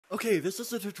Okay, this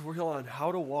is a tutorial on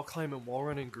how to wall climb and wall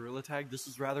run in Gorilla Tag. This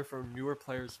is rather for newer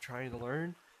players trying to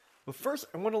learn. But first,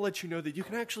 I want to let you know that you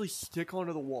can actually stick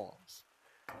onto the walls.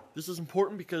 This is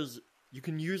important because you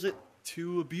can use it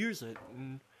to abuse it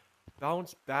and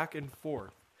bounce back and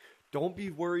forth. Don't be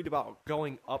worried about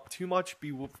going up too much,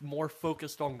 be more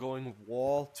focused on going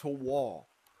wall to wall.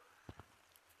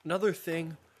 Another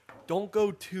thing, don't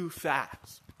go too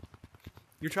fast.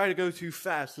 You try to go too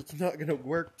fast, it's not going to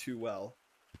work too well.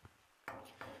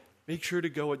 Make sure to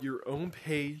go at your own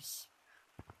pace.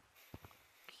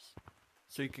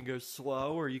 So you can go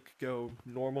slow or you could go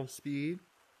normal speed.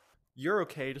 You're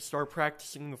okay to start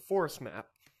practicing the force map.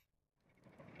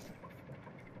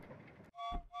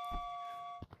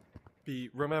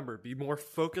 Remember, be more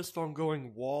focused on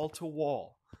going wall to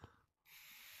wall.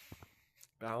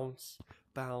 Bounce,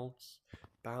 bounce,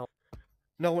 bounce.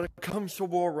 Now when it comes to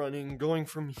wall running, going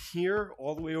from here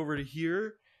all the way over to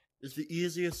here is the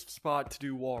easiest spot to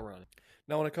do wall running.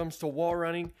 Now when it comes to wall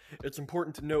running, it's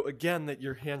important to note again that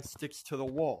your hand sticks to the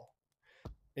wall.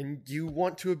 And you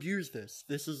want to abuse this.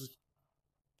 This is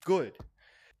good.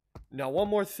 Now one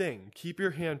more thing, keep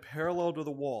your hand parallel to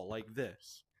the wall like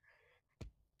this.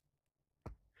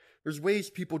 There's ways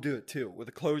people do it too, with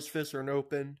a closed fist or an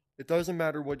open. It doesn't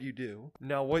matter what you do.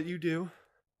 Now what you do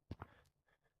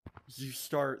is you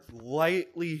start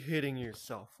lightly hitting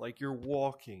yourself like you're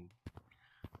walking.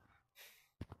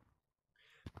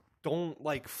 Don't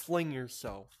like fling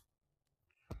yourself.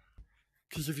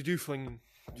 Because if you do fling,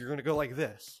 you're going to go like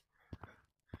this.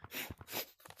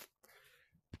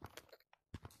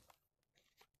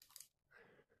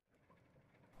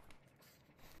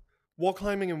 Wall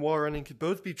climbing and wall running could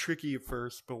both be tricky at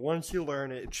first, but once you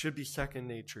learn it, it should be second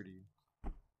nature to you.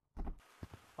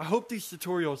 I hope these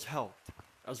tutorials helped,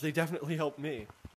 as they definitely helped me.